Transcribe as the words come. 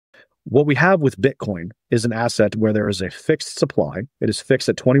What we have with Bitcoin is an asset where there is a fixed supply. It is fixed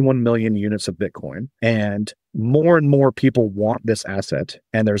at 21 million units of Bitcoin. And more people want this asset,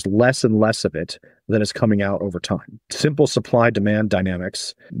 and there's less and less of it that is coming out over time. Simple supply-demand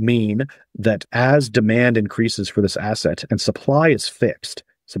dynamics mean that as demand increases for this asset and supply is fixed,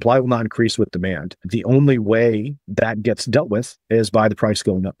 supply will not increase with demand. The only way that gets dealt with is by the price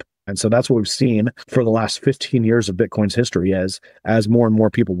going up. And so that's what we've seen for the last 15 years of Bitcoin's history as more and more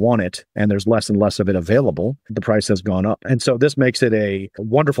people want it and there's less and less of it available, the price has gone up. And so this makes it a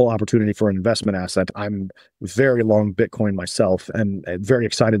wonderful opportunity for an investment asset. I'm very long Bitcoin myself and very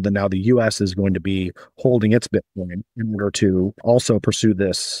excited that now the US is going to be holding its Bitcoin in order to also pursue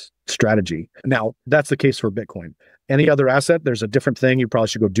this strategy. Now, that's the case for Bitcoin. Any other asset, there's a different thing. You probably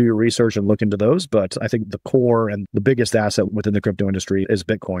should go do your research and look into those. But I think the core and the biggest asset within the crypto industry is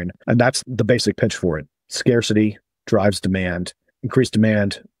Bitcoin. And that's the basic pitch for it. Scarcity drives demand. Increased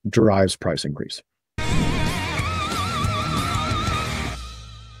demand drives price increase.